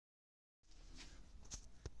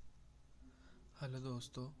Hello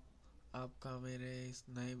दोस्तों, आपका मेरे इस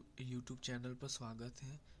नए यूट्यूब चैनल पर स्वागत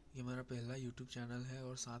है। ये मेरा पहला यूट्यूब चैनल है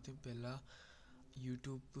और साथ ही पहला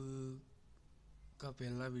यूट्यूब का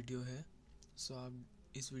पहला वीडियो है। सो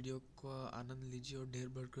आप इस वीडियो को आनंद लीजिए और ढेर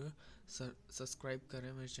बढ़कर सब्सक्राइब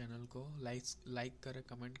करें मेरे चैनल को, लाइक करें,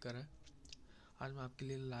 कमेंट करें। आज मैं आपके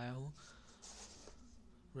लिए लाया हूँ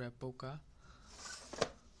रैपो का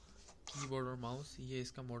कीबोर्ड और माउस। ये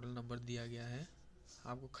इसका मॉडल नंबर दिया गया है।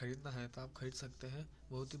 आपको ख़रीदना है तो आप ख़रीद सकते हैं,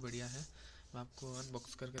 बहुत ही बढ़िया है। मैं आपको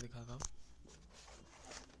अनबॉक्स करके दिखाता हूँ।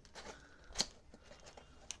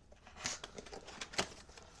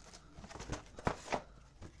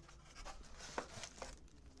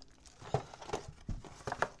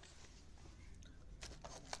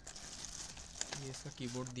 ये इसका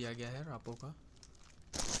कीबोर्ड दिया गया है रापो का।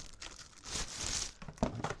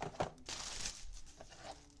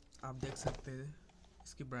 आप देख सकते हैं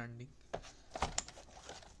इसकी ब्रांडिंग।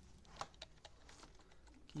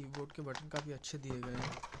 कीबोर्ड के बटन काफ़ी अच्छे दिए गए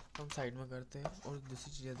हैं। हम साइड में करते हैं और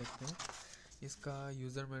दूसरी चीज़ें देखते हैं। इसका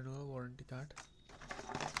यूज़र मैनुअल, वारंटी कार्ड,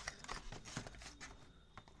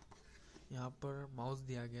 यहाँ पर माउस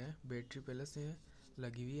दिया गया है। बैटरी पहले से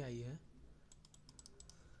लगी हुई आई है।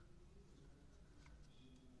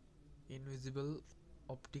 इनविजिबल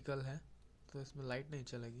ऑप्टिकल है तो इसमें लाइट नहीं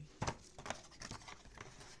चलेगी।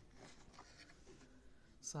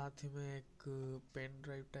 साथ ही में एक पेन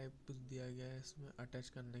ड्राइव टाइप कुछ दिया गया है इसमें अटैच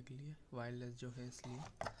करने के लिए, वायरलेस जो है इसलिए।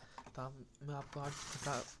 तो मैं आपको आज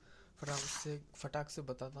फटाक से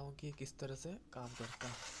बताता हूँ कि किस तरह से काम करता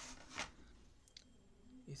है।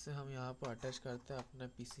 इसे हम यहाँ पर अटैच करते हैं अपने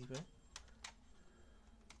पीसी पे।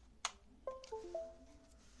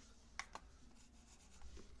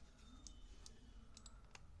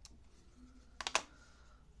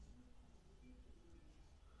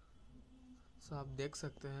 सो आप देख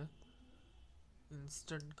सकते हैं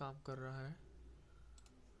इंस्टेंट काम कर रहा है,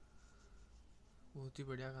 बहुत ही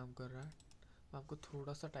बढ़िया काम कर रहा है। मैं आपको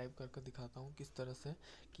थोड़ा सा टाइप करके दिखाता हूँ किस तरह से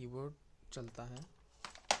कीबोर्ड चलता है।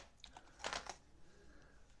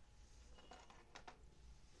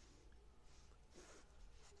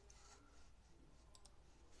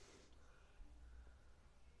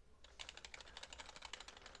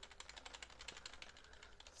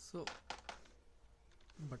 सो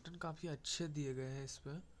बटन काफ़ी अच्छे दिए गए हैं इस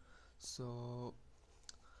पर। सो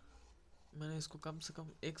मैंने इसको कम से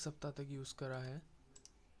कम एक सप्ताह तक यूज़ करा है,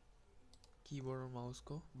 कीबोर्ड और माउस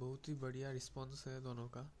को। बहुत ही बढ़िया रिस्पॉन्स है दोनों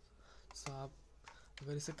का। सो आप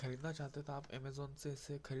अगर इसे ख़रीदना चाहते हैं तो आप अमेज़ोन से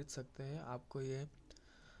इसे ख़रीद सकते हैं। आपको ये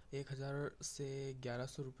 1000 से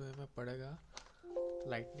 1100 रुपये में पड़ेगा।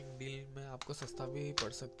 लाइटनिंग डील में आपको सस्ता भी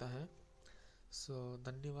पड़ सकता है। सो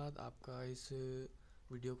धन्यवाद आपका इस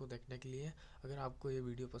वीडियो को देखने के लिए। अगर आपको ये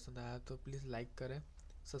वीडियो पसंद आया तो प्लीज़ लाइक करें,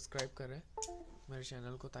 सब्सक्राइब करें मेरे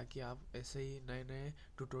चैनल को, ताकि आप ऐसे ही नए नए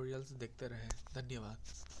ट्यूटोरियल्स देखते रहें।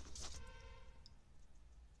 धन्यवाद।